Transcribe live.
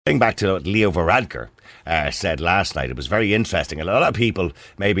Going back to what Leo Varadkar said last night, it was very interesting. A lot of people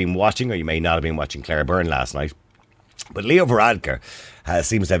may have been watching, or you may not have been watching Claire Byrne last night, but Leo Varadkar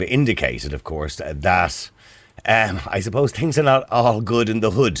seems to have indicated, of course, that I suppose things are not all good in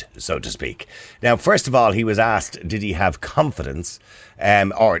the hood, so to speak. Now, first of all, he was asked, did he have confidence,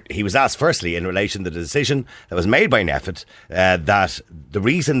 or he was asked firstly in relation to the decision that was made by NPHET, that the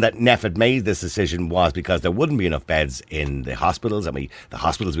reason that NPHET made this decision was because there wouldn't be enough beds in the hospitals. I mean, the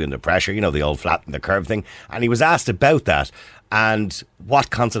hospitals were under pressure, you know, the old flatten the curve thing. And he was asked about that and what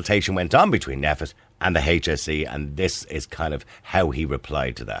consultation went on between NPHET and the HSE, and this is kind of how he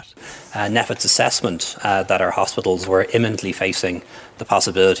replied to that. NPHET's assessment that our hospitals were imminently facing the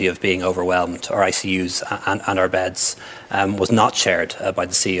possibility of being overwhelmed, our ICUs and our beds, was not shared by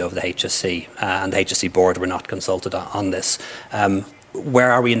the CEO of the HSE, and the HSE board were not consulted on this.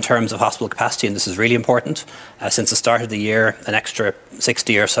 Where are we in terms of hospital capacity? And this is really important. Since the start of the year, an extra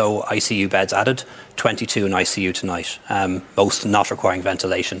 60 or so ICU beds added, 22 in ICU tonight, most not requiring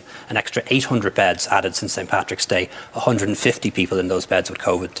ventilation. An extra 800 beds added since St Patrick's Day, 150 people in those beds with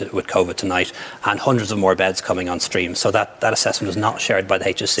COVID tonight, and hundreds of more beds coming on stream. So that assessment was not shared by the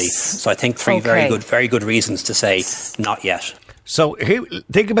HSE. So I think three very good reasons to say not yet. So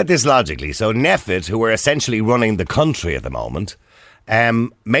think about this logically. So NPHET, who are essentially running the country at the moment,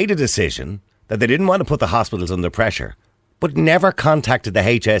 made a decision that they didn't want to put the hospitals under pressure, but never contacted the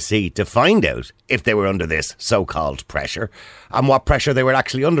HSE to find out if they were under this so-called pressure and what pressure they were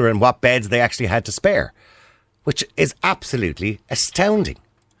actually under and what beds they actually had to spare, which is absolutely astounding.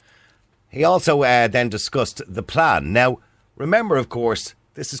 He also then discussed the plan. Now, remember, of course,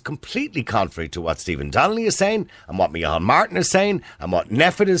 this is completely contrary to what Stephen Donnelly is saying and what Micheál Martin is saying and what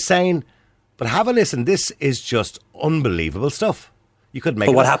NPHET is saying. But have a listen. This is just unbelievable stuff. You could make.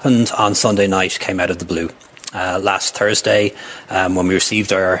 But what happened on Sunday night came out of the blue. Last Thursday, when we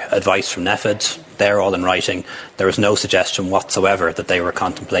received our advice from NPHET, they're all in writing, there was no suggestion whatsoever that they were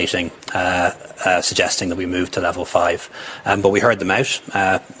contemplating suggesting that we move to level 5. But we heard them out,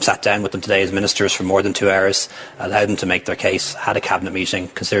 sat down with them today as ministers for more than 2 hours, allowed them to make their case, had a cabinet meeting,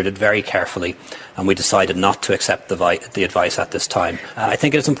 considered it very carefully, and we decided not to accept the advice at this time. I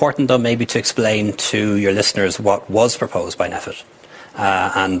think it's important, though, maybe to explain to your listeners what was proposed by NPHET.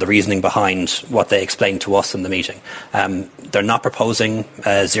 And the reasoning behind what they explained to us in the meeting. They're not proposing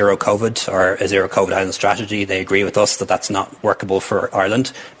zero COVID or a zero COVID island strategy. They agree with us that that's not workable for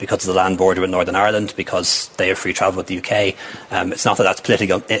Ireland because of the land border with Northern Ireland, because they have free travel with the UK. It's not that that's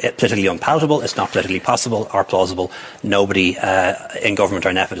politically unpalatable. It's not politically possible or plausible. Nobody in government or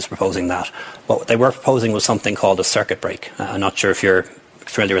NPHET is proposing that. What they were proposing was something called a circuit break. I'm not sure if you're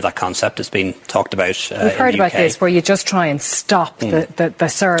familiar with that concept. It's been talked about We've heard about this, where you just try and stop the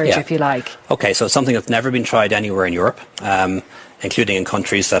surge, if you like. Okay, so it's something that's never been tried anywhere in Europe, including in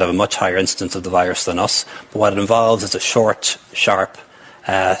countries that have a much higher incidence of the virus than us. But what it involves is a short, sharp,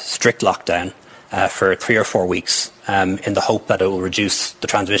 strict lockdown for 3 or 4 weeks in the hope that it will reduce the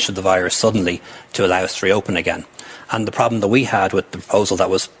transmission of the virus suddenly to allow us to reopen again. And the problem that we had with the proposal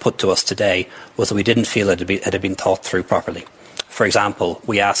that was put to us today was that we didn't feel it had been thought through properly. For example,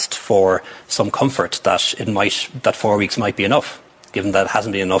 we asked for some comfort that 4 weeks might be enough, given that it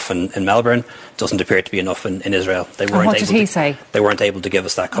hasn't been enough in Melbourne, doesn't appear to be enough in Israel. What did he say? They weren't able to give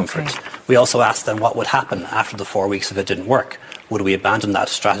us that comfort. Okay. We also asked them what would happen after the 4 weeks if it didn't work. Would we abandon that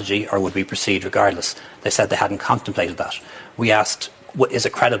strategy or would we proceed regardless? They said they hadn't contemplated that. We asked, is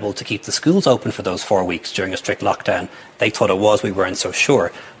it credible to keep the schools open for those 4 weeks during a strict lockdown? They thought it was. We weren't so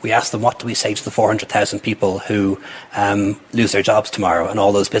sure. We asked them, what do we say to the 400,000 people who lose their jobs tomorrow and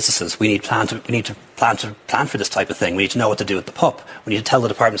all those businesses? We need to plan for this type of thing. We need to know what to do at the pub. We need to tell the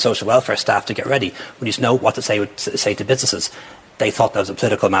Department of Social Welfare staff to get ready. We need to know what to say to businesses. They thought that was a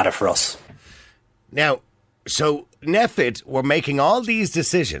political matter for us. Now, so NPHET were making all these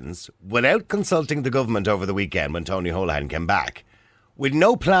decisions without consulting the government over the weekend when Tony Holohan came back, with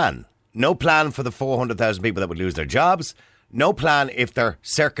no plan for the 400,000 people that would lose their jobs, no plan if their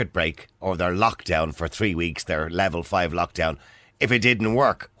circuit break or their lockdown for 3 weeks, their level 5 lockdown, if it didn't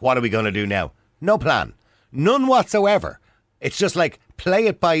work, what are we going to do now? No plan. None whatsoever. It's just like play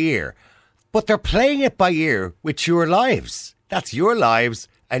it by ear. But they're playing it by ear with your lives. That's your lives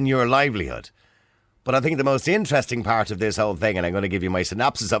and your livelihood. But I think the most interesting part of this whole thing, and I'm going to give you my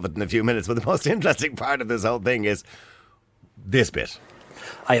synopsis of it in a few minutes, but the most interesting part of this whole thing is this bit.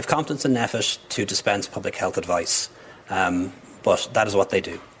 I have confidence in NPHET to dispense public health advice, but that is what they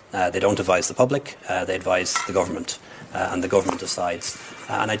do. They don't advise the public, they advise the government, and the government decides.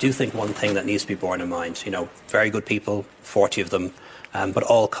 And I do think one thing that needs to be borne in mind, very good people, 40 of them, but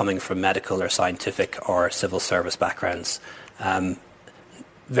all coming from medical or scientific or civil service backgrounds.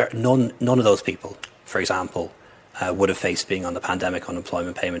 none of those people, for example, would have faced being on the pandemic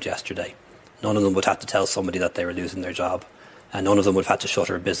unemployment payment yesterday. None of them would have to tell somebody that they were losing their job. And none of them would have had to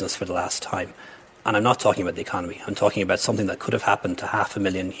shutter a business for the last time. And I'm not talking about the economy. I'm talking about something that could have happened to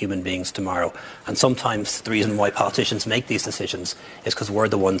 500,000 human beings tomorrow. And sometimes the reason why politicians make these decisions is because we're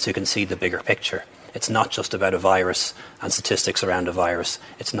the ones who can see the bigger picture. It's not just about a virus and statistics around a virus.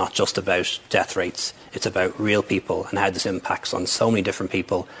 It's not just about death rates. It's about real people and how this impacts on so many different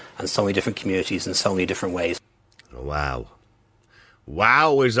people and so many different communities in so many different ways. Wow.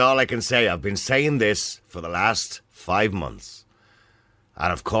 Wow is all I can say. I've been saying this for the last 5 months.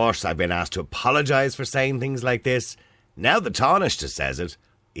 And of course, I've been asked to apologise for saying things like this. Now the Tanaiste says it,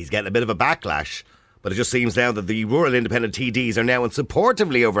 he's getting a bit of a backlash. But it just seems now that the rural independent TDs are now in support of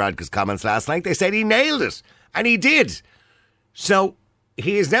Leo Varadkar's comments last night. They said he nailed it. And he did. So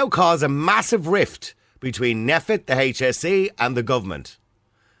he has now caused a massive rift between NPHET, the HSE and the government.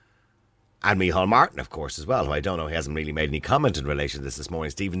 And Micheál Martin, of course, as well, who I don't know, he hasn't really made any comment in relation to this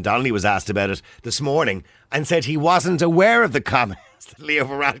morning. Stephen Donnelly was asked about it this morning and said he wasn't aware of the comments that Leo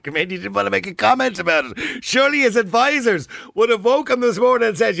Varadkar made. He didn't want to make a comment about it. Surely his advisors would have woke him this morning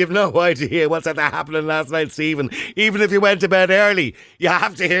and said, you've no idea what's happening last night, Stephen. Even if you went to bed early, you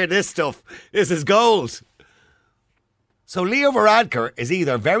have to hear this stuff. This is gold. So Leo Varadkar is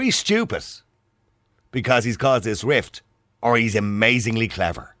either very stupid because he's caused this rift, or he's amazingly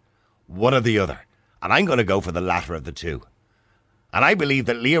clever. One or the other. And I'm going to go for the latter of the two. And I believe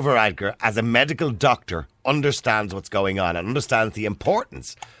that Leo Varadkar, as a medical doctor, understands what's going on and understands the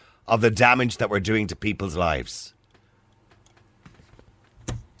importance of the damage that we're doing to people's lives.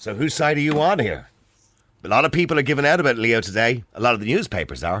 So whose side are you on here? A lot of people are giving out about Leo today. A lot of the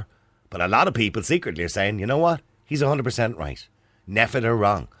newspapers are. But a lot of people secretly are saying, you know what? He's 100% right. NPHET are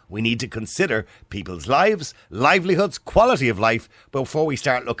wrong. We need to consider people's lives, livelihoods, quality of life before we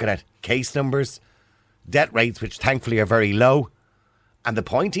start looking at case numbers, debt rates, which thankfully are very low. And the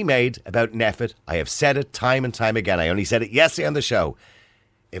point he made about NPHET, I have said it time and time again. I only said it yesterday on the show.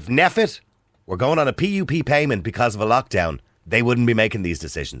 If NPHET were going on a PUP payment because of a lockdown, they wouldn't be making these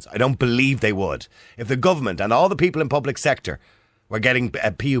decisions. I don't believe they would. If the government and all the people in public sector were getting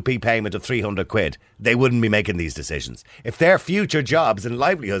a PUP payment of 300 quid, they wouldn't be making these decisions. If their future jobs and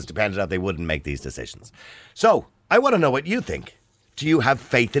livelihoods depended on it, they wouldn't make these decisions. So, I want to know what you think. Do you have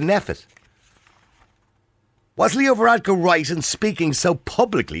faith in NPHET? Was Leo Varadkar right in speaking so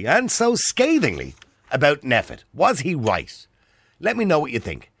publicly and so scathingly about NPHET? Was he right? Let me know what you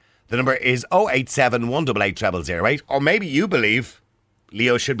think. The number is 087 188 0008, or maybe you believe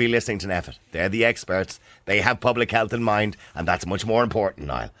Leo should be listening to NPHET. They're the experts. They have public health in mind, and that's much more important,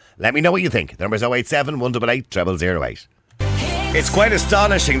 Niall. Let me know what you think. The number is 087 188 0008. It's quite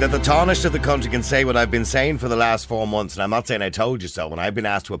astonishing that the Tanaiste of the country can say what I've been saying for the last 4 months, and I'm not saying I told you so, when I've been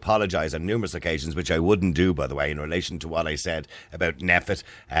asked to apologise on numerous occasions, which I wouldn't do, by the way, in relation to what I said about NPHET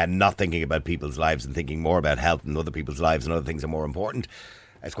and not thinking about people's lives and thinking more about health and other people's lives and other things are more important.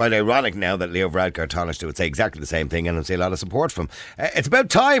 It's quite ironic now that Leo Varadkar Tanaiste would say exactly the same thing and would see a lot of support from. It's about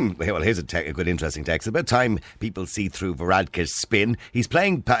time. Well, here's a good, interesting text. It's about time people see through Varadkar's spin. He's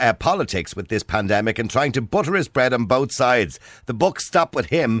playing politics with this pandemic and trying to butter his bread on both sides. The buck stopped with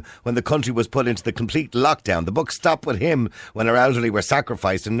him when the country was put into the complete lockdown. The buck stopped with him when our elderly were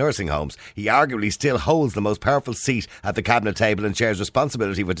sacrificed in nursing homes. He arguably still holds the most powerful seat at the cabinet table and shares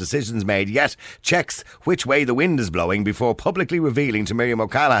responsibility for decisions made, yet checks which way the wind is blowing before publicly revealing to Miriam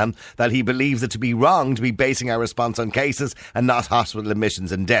O'Callaghan that he believes it to be wrong to be basing our response on cases and not hospital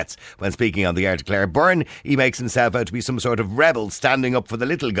admissions and deaths. When speaking on the air to Claire Byrne, he makes himself out to be some sort of rebel standing up for the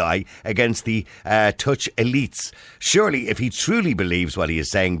little guy against the touch elites. Surely, if he truly believes what he is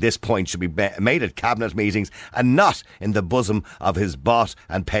saying, this point should be made at cabinet meetings and not in the bosom of his bought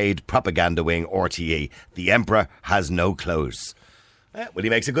and paid propaganda wing RTE. The Emperor has no clothes. Well, he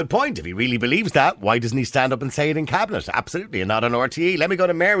makes a good point. If he really believes that, why doesn't he stand up and say it in Cabinet? Absolutely, and not on RTE. Let me go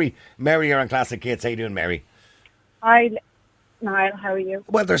to Mary. Mary, you're on Classic Hits. How you doing, Mary? Hi, Niall. How are you?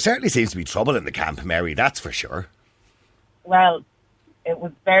 Well, there certainly seems to be trouble in the camp, Mary, that's for sure. Well, it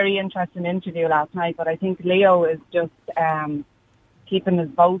was a very interesting interview last night, but I think Leo is just keeping his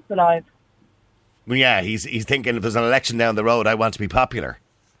votes alive. Well, yeah, he's thinking if there's an election down the road, I want to be popular.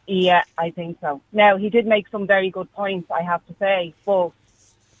 Yeah, I think so. Now, he did make some very good points, I have to say, but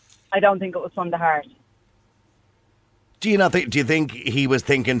I don't think it was from the heart. Do you think he was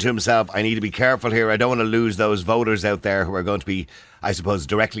thinking to himself, I need to be careful here, I don't want to lose those voters out there who are going to be, I suppose,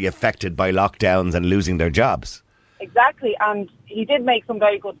 directly affected by lockdowns and losing their jobs? Exactly, and he did make some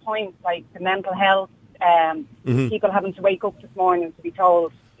very good points, like the mental health, people having to wake up this morning to be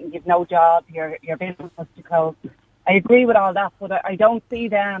told you've no job, your business has to close. I agree with all that, but I don't see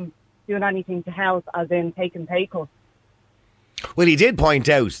them doing anything to help, as in taking pay cuts. Well, he did point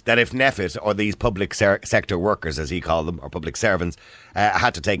out that if NPHET, or these public sector workers, as he called them, or public servants,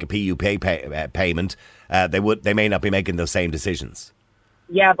 had to take a payment, they may not be making those same decisions.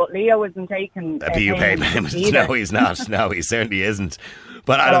 Yeah, but Leo isn't taking a PUP payment. No, he's not. No, he certainly isn't.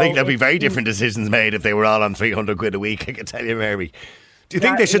 But I think there'd be very different decisions made if they were all on 300 quid a week, I can tell you, Mary. Do you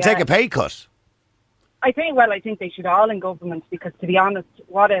think they should take a pay cut? I think they should all in government, because, to be honest,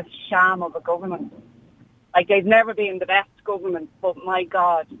 what a sham of a government. Like, they've never been the best government, but my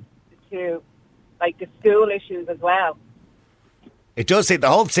God, the school issues as well. It does seem, the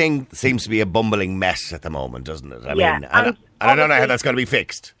whole thing seems to be a bumbling mess at the moment, doesn't it? I mean, and I don't know how that's going to be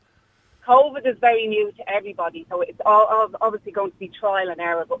fixed. COVID is very new to everybody, so it's all obviously going to be trial and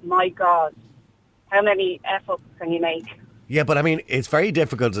error, but my God, how many F-ups can you make? Yeah, but I mean, it's very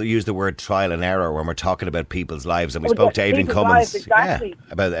difficult to use the word trial and error when we're talking about people's lives. And we spoke to Aidan Cummins exactly.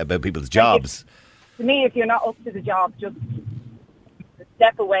 about people's jobs. To me, if you're not up to the job, just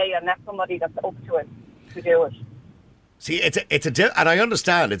step away and let somebody that's up to it to do it. See, and I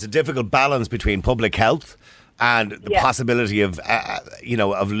understand it's a difficult balance between public health and the possibility of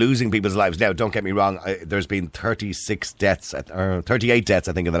of losing people's lives. Now, don't get me wrong. There's been 38 deaths,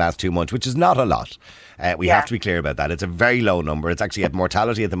 I think, in the last 2 months, which is not a lot. We have to be clear about that. It's a very low number. It's actually, at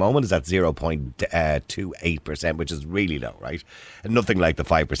mortality at the moment is at 0.28%, which is really low, right? And nothing like the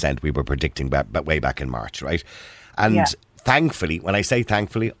 5% we were predicting way back in March, right? And thankfully, when I say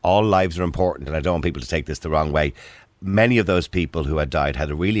thankfully, all lives are important, and I don't want people to take this the wrong way. Many of those people who had died had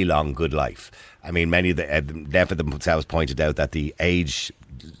a really long, good life. I mean, many of NPHET themselves pointed out that the age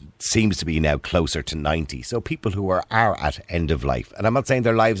seems to be now closer to 90. So people who are at end of life. And I'm not saying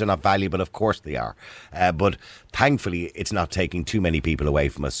their lives are not valuable, of course they are. But thankfully, it's not taking too many people away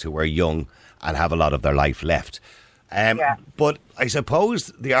from us who are young and have a lot of their life left. But I suppose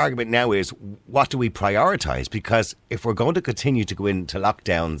the argument now is, what do we prioritise? Because if we're going to continue to go into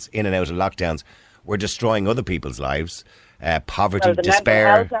lockdowns, in and out of lockdowns, we're destroying other people's lives. Poverty,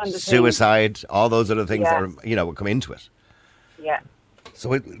 despair, suicide, all those other things that will come into it. Yeah.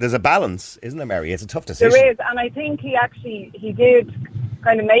 So there's a balance, isn't there, Mary? It's a tough decision. There is, and I think he did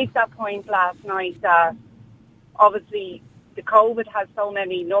kind of make that point last night, that obviously the COVID has so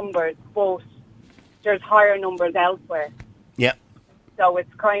many numbers, but there's higher numbers elsewhere. Yeah. So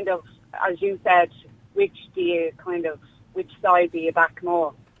it's kind of, as you said, which side do you back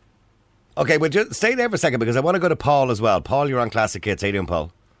more? Okay, well, just stay there for a second, because I want to go to Paul as well. Paul, you're on Classic Hits. How you doing,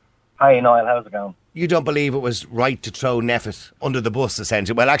 Paul? Hi, Niall. How's it going? You don't believe it was right to throw NPHET under the bus,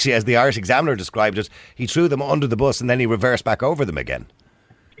 essentially. Well, actually, as the Irish Examiner described it, he threw them under the bus and then he reversed back over them again.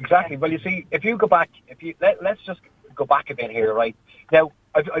 Exactly. Well, you see, if you go back, let's just go back a bit here, right? Now,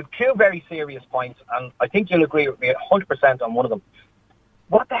 I've two very serious points, and I think you'll agree with me 100% on one of them.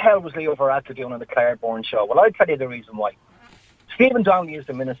 What the hell was Leo Varadkar doing on the Claire Byrne show? Well, I'll tell you the reason why. Stephen Donnelly is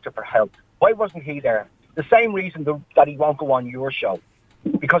the Minister for Health. Why wasn't he there? The same reason that he won't go on your show.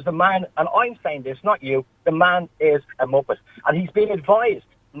 Because the man, and I'm saying this, not you, the man is a muppet. And he's been advised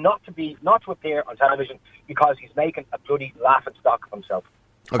not to appear on television because he's making a bloody laughing stock of himself.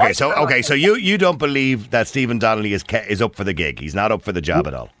 So you don't believe that Stephen Donnelly is up for the gig? He's not up for the job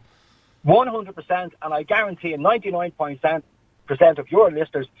at all? 100%, and I guarantee you 99% of your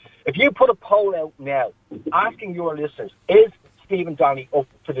listeners, if you put a poll out now asking your listeners, is Stephen Donnelly up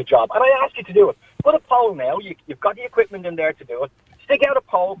for the job? And I ask you to do it. Put a poll now. You've got the equipment in there to do it. Stick out a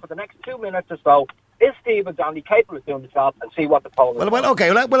poll for the next 2 minutes or so. Is Stephen Donnelly capable of doing the job, and see what the poll is? Let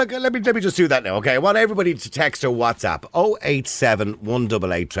me just do that now. Okay, I want everybody to text or WhatsApp 087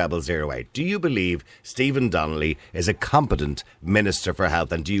 188 0008. Do you believe Stephen Donnelly is a competent Minister for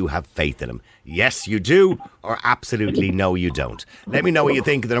Health, and do you have faith in him? Yes, you do, or absolutely no, you don't. Let me know what you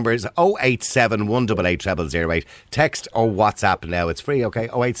think. The number is 087 188 0008. Text or WhatsApp now. It's free, okay?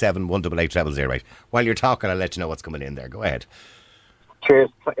 087 188 0008. While you're talking, I'll let you know what's coming in there. Go ahead. Cheers.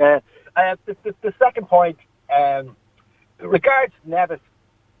 The second point regards NPHET,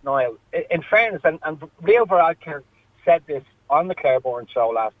 Niall. In fairness, and Leo Varadkar said this on the Claire Byrne show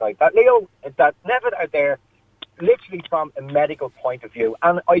last night, that NPHET are there literally from a medical point of view.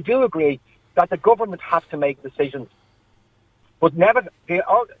 And I do agree that the government has to make decisions. But NPHET,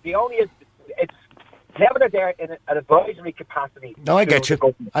 NPHET are there in an advisory capacity. No, I get you.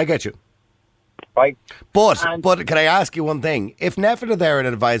 Right. But can I ask you one thing? If NPHET are there in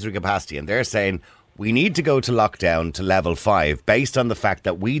an advisory capacity and they're saying we need to go to lockdown to level 5 based on the fact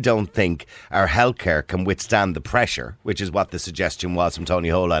that we don't think our healthcare can withstand the pressure, which is what the suggestion was from Tony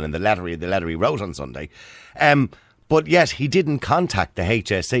Holan in the letter he wrote on Sunday. but yet he didn't contact the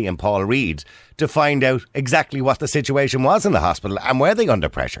HSE and Paul Reid to find out exactly what the situation was in the hospital and were they under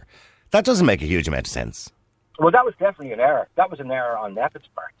pressure. That doesn't make a huge amount of sense. Well, that was definitely an error. That was an error on NPHET's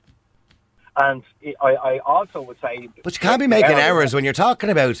part. And I also would say... But you can't be making errors when you're talking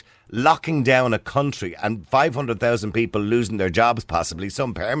about locking down a country and 500,000 people losing their jobs, possibly,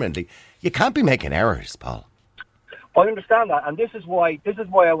 some permanently. You can't be making errors, Paul. I understand that, and this is why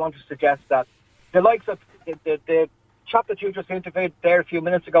I want to suggest that the likes of the chap that you just interviewed there a few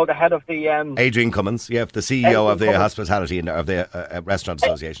minutes ago, the head of the... Adrian Cummins, the CEO of the Hospitality and of the Restaurant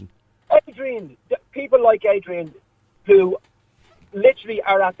Association. Adrian, people like Adrian, who literally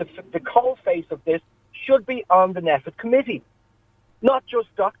are at the cold face of this, should be on the NPHET committee, not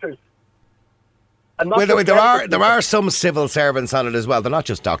just doctors. Well, there are some civil servants on it as well. They're not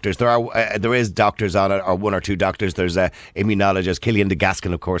just doctors. There is doctors on it, or one or two doctors. There's a immunologist. Killian de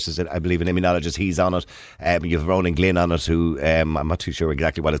Gascon, of course, is I believe an immunologist. He's on it. You have Ronan Glynn on it, who I'm not too sure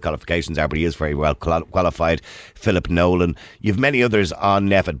exactly what his qualifications are, but he is very well qualified. Philip Nolan. You have many others on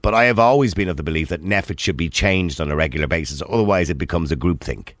NPHET, but I have always been of the belief that NPHET should be changed on a regular basis. Otherwise, it becomes a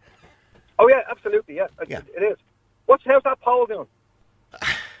groupthink. Oh yeah, absolutely. Yeah, it is. How's that poll doing?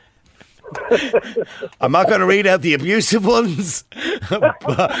 I'm not going to read out the abusive ones,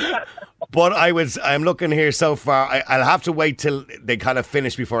 but I'm looking here so far. I'll have to wait till they kind of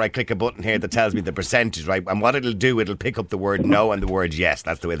finish before I click a button here that tells me the percentage, right? And what it'll do, it'll pick up the word no and the word yes.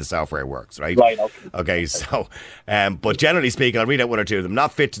 That's the way the software works, right? Right. Okay. So, but generally speaking, I'll read out one or two of them.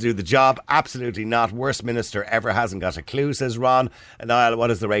 Not fit to do the job. Absolutely not. Worst minister ever. Hasn't got a clue, says Ron. Niall,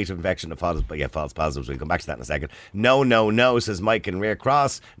 what is the rate of infection of false positives? We'll come back to that in a second. No, says Mike in Rear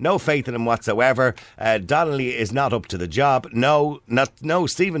Cross. No faith in him whatsoever. Donnelly is not up to the job. No.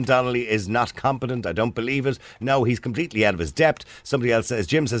 Stephen Donnelly is not competent. I don't believe it. No, he's completely out of his depth. Somebody else says,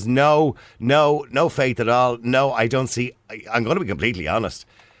 Jim says, no faith at all. No, I don't see. I'm going to be completely honest.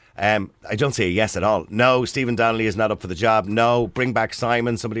 I don't see a yes at all. No, Stephen Donnelly is not up for the job. No, bring back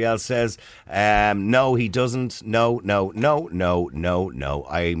Simon, somebody else says. No, he doesn't. No.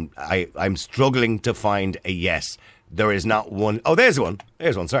 I'm struggling to find a yes. There is not one. Oh, there's one.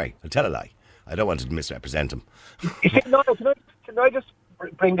 Sorry, I'll tell a lie. I don't want to misrepresent him. You see, can I just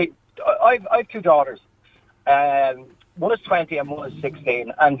bring the... I've two daughters. One is 20 and one is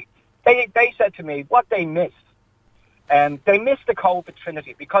 16. And they said to me what they missed. They missed the COVID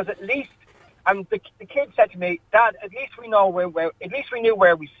trinity because at least... And the kids said to me, Dad, at least we know at least we knew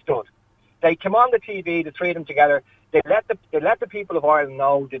where we stood. They came on the TV, the three of them together. They let the people of Ireland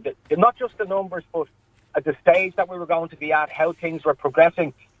know, not just the numbers, but at the stage that we were going to be at, how things were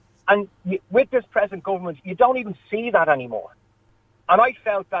progressing. And with this present government, you don't even see that anymore. And I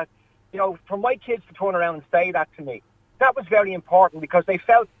felt that, for my kids to turn around and say that to me, that was very important because they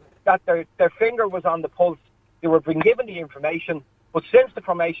felt that their finger was on the pulse. They were being given the information. But since the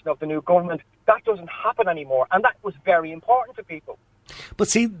formation of the new government, that doesn't happen anymore. And that was very important to people. But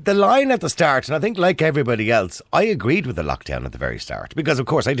see, the line at the start, and I think like everybody else, I agreed with the lockdown at the very start because, of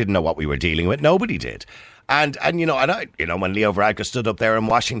course, I didn't know what we were dealing with. Nobody did. And when Leo Varadkar stood up there in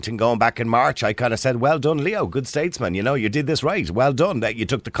Washington going back in March, I kind of said, well done, Leo, good statesman. You did this right. Well done. That you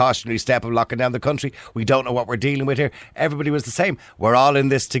took the cautionary step of locking down the country. We don't know what we're dealing with here. Everybody was the same. We're all in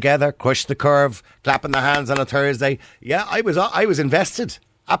this together. Crush the curve, clapping the hands on a Thursday. Yeah, I was invested.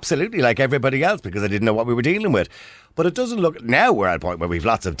 Absolutely, like everybody else, because I didn't know what we were dealing with. But it doesn't look... Now we're at a point where we've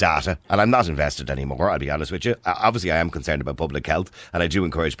lots of data, and I'm not invested anymore, I'll be honest with you. Obviously, I am concerned about public health, and I do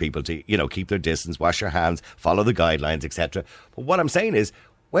encourage people to, keep their distance, wash their hands, follow the guidelines, etc. But what I'm saying is,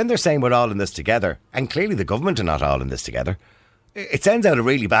 when they're saying we're all in this together, and clearly the government are not all in this together, it sends out a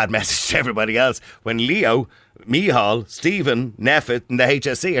really bad message to everybody else when Leo, Micheál, Stephen, NPHET, and the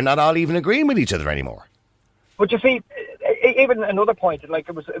HSE are not all even agreeing with each other anymore. But you see, even another point, like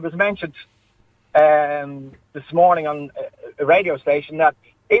it was mentioned this morning on a radio station that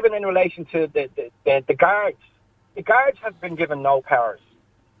even in relation to the guards have been given no powers.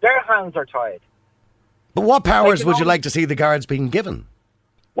 Their hands are tied. But what powers would you like to see the guards being given?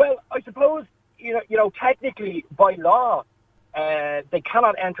 Well, I suppose, technically by law, they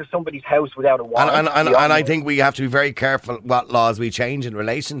cannot enter somebody's house without a warrant. And I think we have to be very careful what laws we change in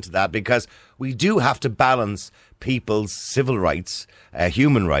relation to that, because we do have to balance people's civil rights,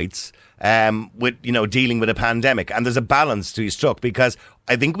 human rights, with dealing with a pandemic. And there's a balance to be struck, because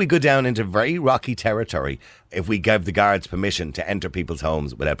I think we go down into very rocky territory if we give the guards permission to enter people's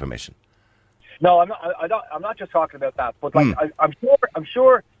homes without permission. No, I'm not just talking about that, but I'm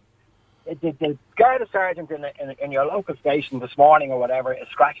sure. The guard sergeant in your local station this morning or whatever is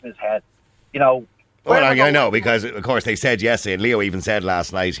scratching his head. Well, I know, because, of course, they said yesterday, and Leo even said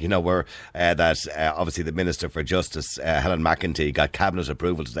last night, that obviously the Minister for Justice, Helen McEntee, got Cabinet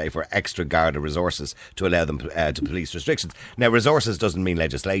approval today for extra Garda resources to allow them to police restrictions. Now, resources doesn't mean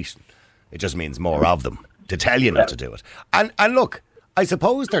legislation. It just means more of them to tell you not to do it. And look, I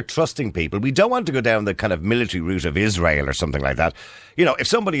suppose they're trusting people. We don't want to go down the kind of military route of Israel or something like that. If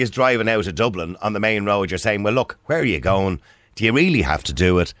somebody is driving out of Dublin on the main road, you're saying, well, look, where are you going? Do you really have to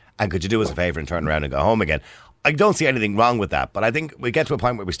do it? And could you do us a favour and turn around and go home again? I don't see anything wrong with that, but I think we get to a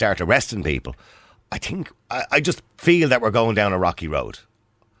point where we start arresting people. I just feel that we're going down a rocky road.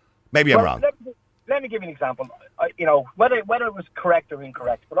 Maybe I'm wrong. Let me give you an example. Whether it was correct or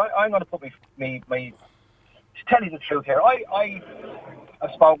incorrect, but I'm going to put me to tell you the truth here.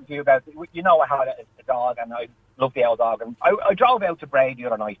 I've spoken to you about, I had a dog, and I love the old dog, and I drove out to Bray the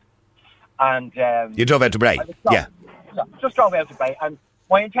other night. And you drove out to Bray? Yeah. Just drove out to Bray, and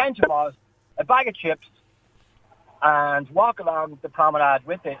my intention was a bag of chips and walk along the promenade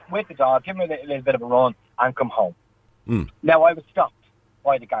with the dog, give him a little bit of a run, and come home. Now, I was stopped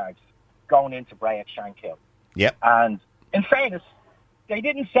by the guards going into Bray at Shankill. Yep. And in fairness, they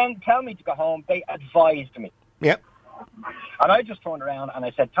didn't tell me to go home, they advised me. Yep. And I just turned around and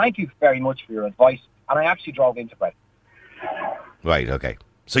I said, thank you very much for your advice, and I actually drove into Bray. Right, okay.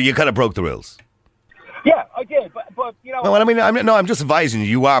 So you kind of broke the rules. Yeah, I did, but Well, I'm just advising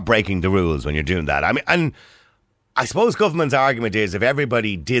you are breaking the rules when you're doing that. And I suppose government's argument is if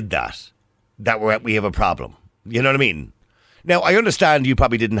everybody did that we have a problem. You know what I mean? Now, I understand you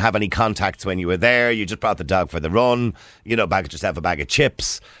probably didn't have any contacts when you were there. You just brought the dog for the run, bagged yourself a bag of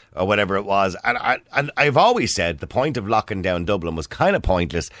chips or whatever it was. And I've always said the point of locking down Dublin was kind of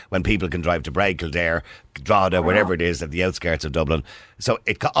pointless when people can drive to Bray, Kildare, Drogheda, wherever it is at the outskirts of Dublin. So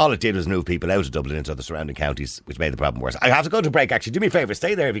all it did was move people out of Dublin into the surrounding counties, which made the problem worse. I have to go to break, actually. Do me a favour,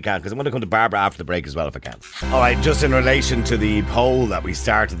 stay there if you can, because I'm going to come to Barbara after the break as well if I can. All right, just in relation to the poll that we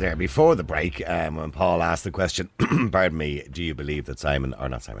started there before the break, when Paul asked the question, pardon me, do you believe that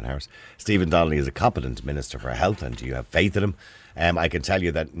Stephen Donnelly is a competent Minister for Health, and do you have faith in him? I can tell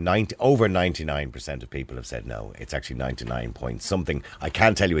you that over 99% of people have said no. It's actually 99 point something. I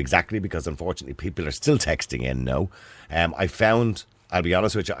can't tell you exactly because unfortunately people are still texting in no. I'll be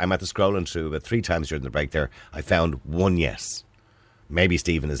honest with you, I'm at the scrolling through about 3 times during the break there. I found one yes. Maybe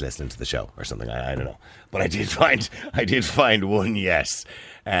Stephen is listening to the show or something. I don't know. But I did find one yes.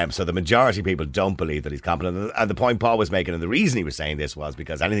 So the majority of people don't believe that he's competent. And the point Paul was making, and the reason he was saying this was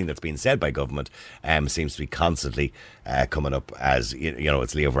because anything that's been said by government seems to be constantly coming up as,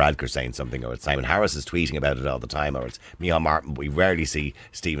 it's Leo Varadkar saying something, or it's Simon Harris is tweeting about it all the time, or it's Micheál Martin. We rarely see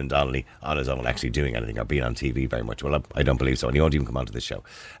Stephen Donnelly on his own actually doing anything or being on TV very much. Well, I don't believe so, and he won't even come onto this show.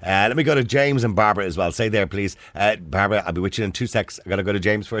 Let me go to James and Barbara as well. Stay there, please. Barbara, I'll be with you in 2 secs. I've got to go to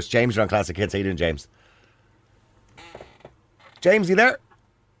James first. James, you're on Classic Hits. How you doing, James? James, you there?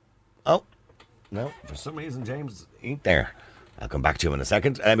 Oh, no, for some reason James ain't there. I'll come back to him in a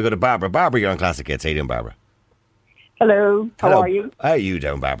second. Let me go to Barbara. Barbara, you're on Classic Hits. How you doing, Barbara? Hello. How are you? How are you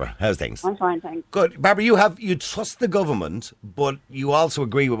doing, Barbara? How's things? I'm fine, thanks. Good. Barbara, you trust the government, but you also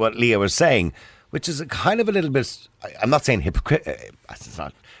agree with what Leo was saying, which is a kind of a little bit, I'm not saying it's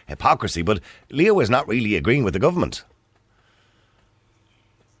not hypocrisy, but Leo is not really agreeing with the government.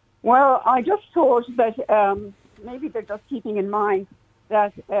 Well, I just thought that maybe they're just keeping in mind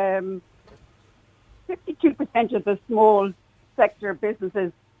that 52% of the small sector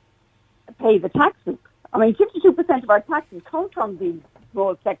businesses pay the taxes. I mean, 52% of our taxes come from the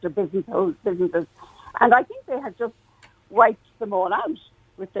small sector businesses, and I think they have just wiped them all out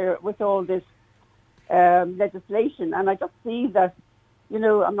with all this legislation. And I just see that,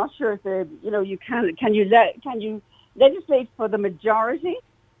 I'm not sure if you can you legislate for the majority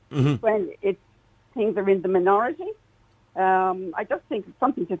when things are in the minority. I just think it's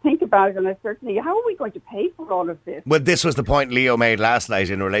something to think about, and certainly, how are we going to pay for all of this? Well, this was the point Leo made last night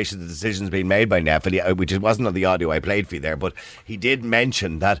in relation to decisions being made by NPHET, which wasn't on the audio I played for you there, but he did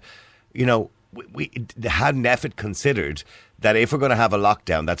mention that, we had NPHET considered that if we're going to have a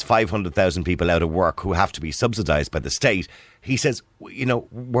lockdown, that's 500,000 people out of work who have to be subsidised by the state. He says,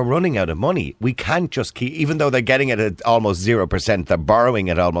 we're running out of money. We can't just keep, even though they're getting it at almost 0%, they're borrowing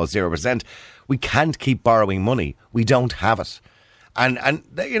at almost 0%. We can't keep borrowing money. We don't have it. And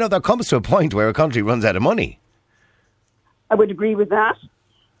there comes to a point where a country runs out of money. I would agree with that.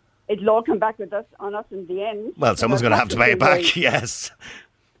 It'll all come back on us in the end. Well, someone's going to have to pay it back, yes.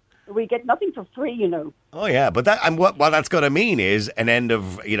 We get nothing for free, Oh, yeah, but what that's going to mean is an end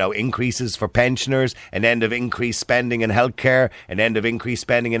of, increases for pensioners, an end of increased spending in healthcare, an end of increased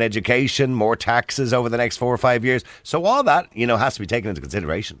spending in education, more taxes over the next 4 or 5 years. So all that, has to be taken into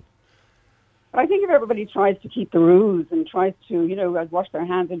consideration. I think if everybody tries to keep the rules and tries to, wash their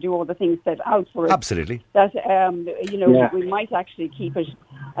hands and do all the things set out for it, absolutely, that we might actually keep it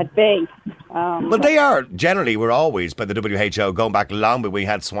at bay. But they are generally, we're always by the WHO going back long, but we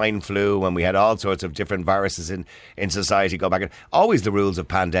had swine flu and we had all sorts of different viruses in society go back. Always the rules of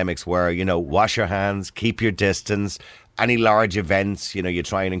pandemics were, wash your hands, keep your distance. Any large events, you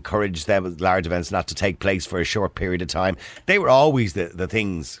try and encourage them, large events, not to take place for a short period of time. They were always the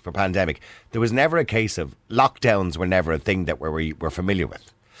things for pandemic. There was never a case of lockdowns were never a thing that we were familiar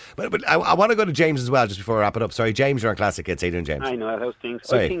with. But I want to go to James as well, just before we wrap it up. Sorry, James, you're on Classic Hits. How you doing, James? I know, how's things?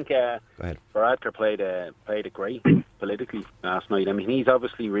 Sorry. I think Varadkar played it great politically last night. I mean, he's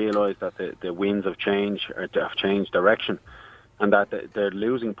obviously realised that the winds of change have changed direction, and that they're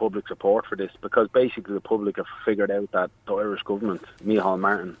losing public support for this, because basically the public have figured out that the Irish government, Micheál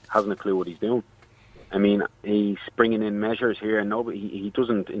Martin, hasn't a clue what he's doing. I mean, he's bringing in measures here, and he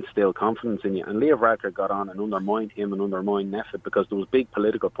doesn't instill confidence in you. And Leo Varadkar got on and undermined him and undermined NPHET, because there was big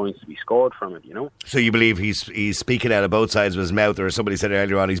political points to be scored from it, So you believe he's speaking out of both sides of his mouth, or as somebody said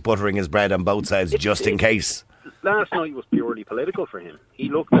earlier on, he's buttering his bread on both sides just in case? Last night was purely political for him. He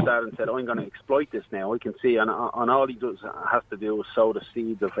looked at that and said, I'm going to exploit this now. I can see, and all he has to do is sow the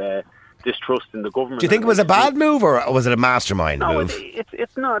seeds of distrust in the government. Do you think it was a bad move, or was it a mastermind move? No,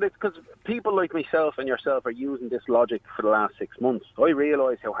 it's not. It's because people like myself and yourself are using this logic for the last 6 months. I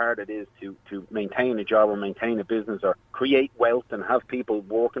realise how hard it is to maintain a job or maintain a business or create wealth and have people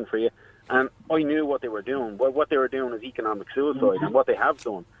working for you. And I knew what they were doing. Well, what they were doing is economic suicide, and what they have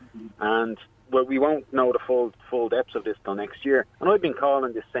done. And we won't know the full depths of this till next year. And I've been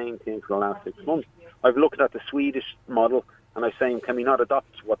calling the same thing for the last 6 months. I've looked at the Swedish model, and I'm saying, can we not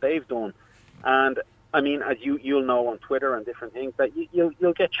adopt what they've done? And I mean, as you'll know on Twitter and different things, that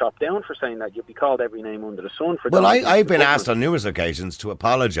you'll get chopped down for saying that. You'll be called every name under the sun for. Well, I've been asked on numerous occasions to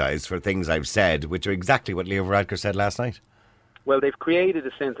apologise for things I've said, which are exactly what Leo Varadkar said last night. Well, they've created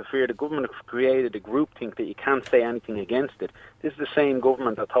a sense of fear. The government have created a groupthink that you can't say anything against it. This is the same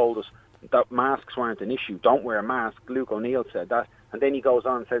government that told us that masks weren't an issue. Don't wear a mask. Luke O'Neill said that. And then he goes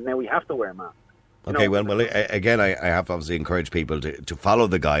on and says, now we have to wear a mask. Okay, well, again, I have to obviously encourage people to follow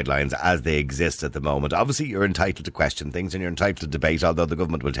the guidelines as they exist at the moment. Obviously, you're entitled to question things and you're entitled to debate, although the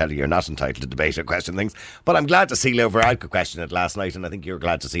government will tell you you're not entitled to debate or question things. But I'm glad to see Leo Varadkar question it last night, and I think you're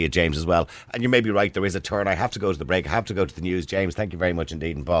glad to see it, James, as well. And you may be right, there is a turn. I have to go to the break. I have to go to the news. James, thank you very much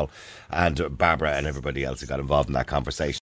indeed, and Paul and Barbara and everybody else who got involved in that conversation.